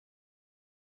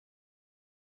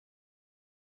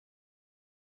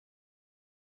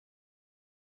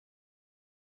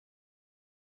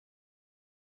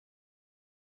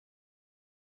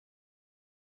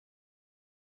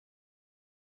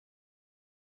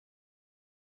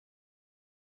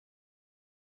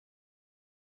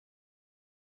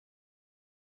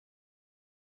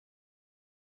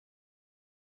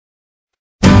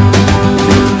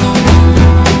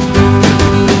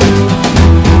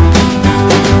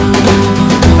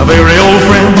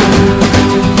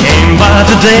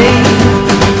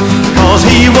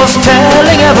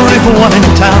everyone in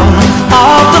town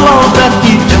of the love that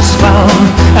he just found,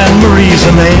 and Marie's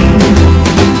the name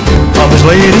of his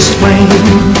latest flame.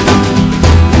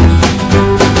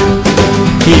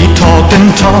 He talked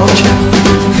and talked,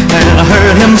 and I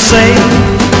heard him say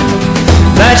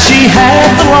that she had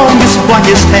the longest,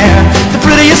 blackest hair, the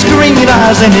prettiest green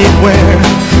eyes anywhere,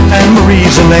 and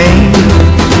Marie's the name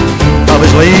of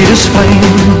his latest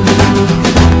flame.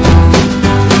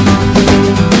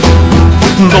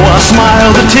 Though I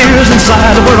smiled, the tears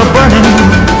inside were a-burning.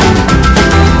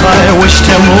 I wished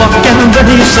him luck and then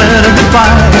he said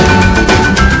goodbye.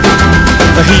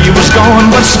 He was gone,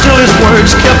 but still his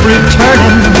words kept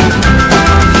returning.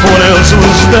 What else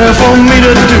was there for me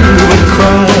to do but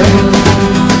cry?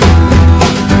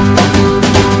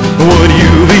 Would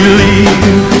you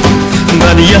believe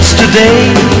that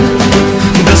yesterday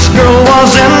this girl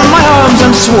was in my arms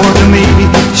and swore to me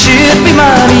she'd be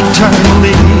mine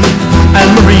eternally, and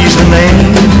Marie's the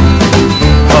name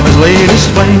of his latest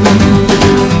flame.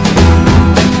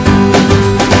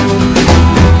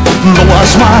 Though I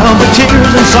smiled, the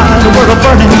tears inside were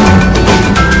a-burning.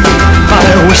 I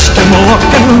wished him luck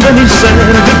and then he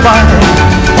said goodbye.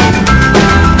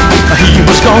 He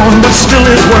was gone, but still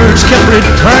his words kept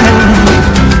returning.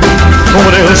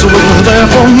 What else was there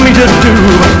for me to do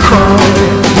but cry?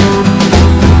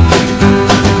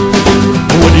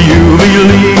 Would you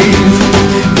believe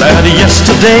that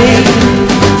yesterday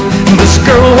this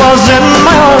girl was in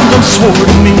my arms and swore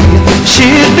to me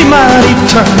she'd be mine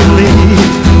eternally,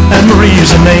 and Marie's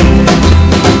the name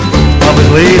of his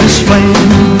latest flame.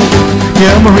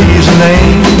 Yeah, Marie's the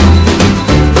name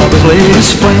of his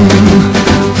latest flame.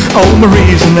 Oh,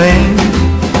 Marie's the name